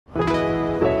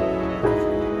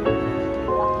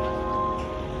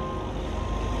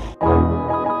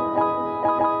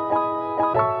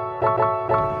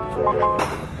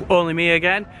only me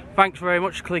again. Thanks very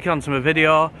much for clicking onto my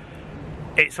video.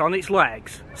 It's on its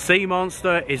legs.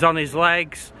 SEEMONSTER is on his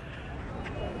legs.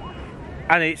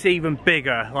 And it's even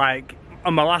bigger. Like,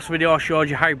 on my last video I showed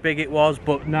you how big it was,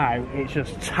 but now it's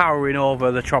just towering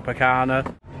over the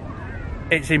Tropicana.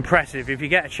 It's impressive. If you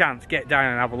get a chance, get down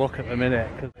and have a look at them,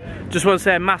 innit? Just want to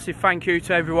say a massive thank you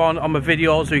to everyone on my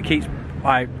videos who keeps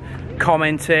like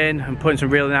commenting and putting some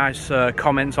really nice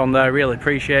comments on there. Really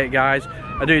appreciate it, guys.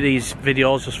 I do these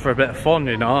videos just for a bit of fun,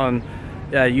 you know, and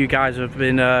yeah, you guys have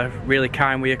been really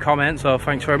kind with your comments, so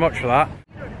thanks very much for that.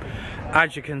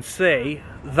 As you can see,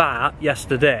 that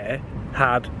yesterday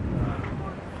had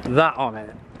that on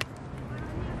it.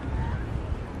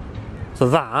 So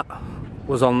that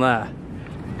was on there.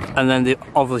 And then they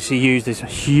obviously used this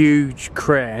huge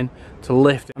crane to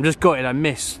lift it. I'm just gutted I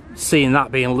missed seeing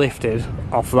that being lifted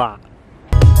off that.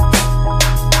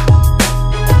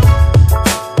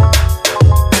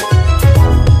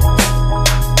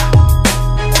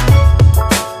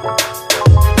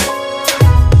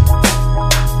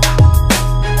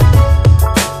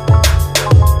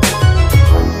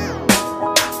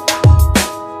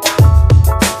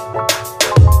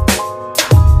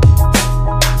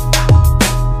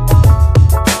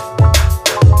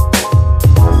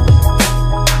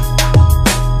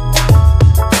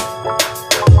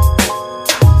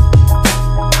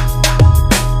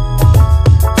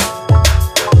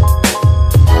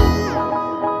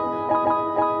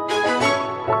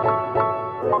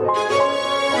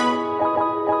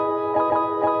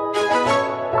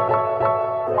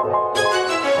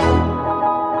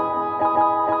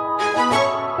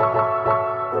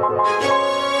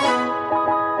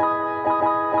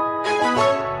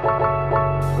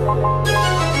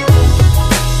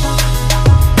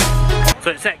 So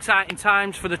it's exciting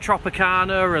times for the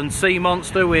Tropicana and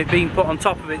SEEMONSTER. We've been put on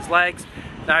top of its legs.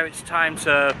 Now it's time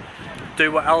to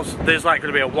do what else. There's like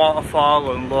going to be a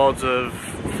waterfall and loads of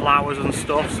flowers and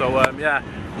stuff. So yeah,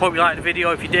 hope you liked the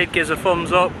video. If you did, give us a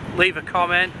thumbs up, leave a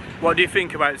comment. What do you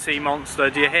think about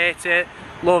SEEMONSTER? Do you hate it?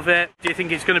 Love it? Do you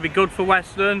think it's going to be good for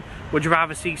Weston? Would you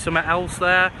rather see something else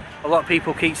there? A lot of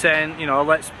people keep saying, you know,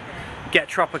 let's get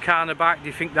Tropicana back. Do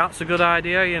you think that's a good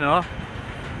idea, you know?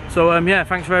 So yeah,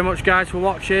 thanks very much guys for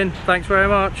watching. Thanks very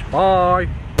much. Bye.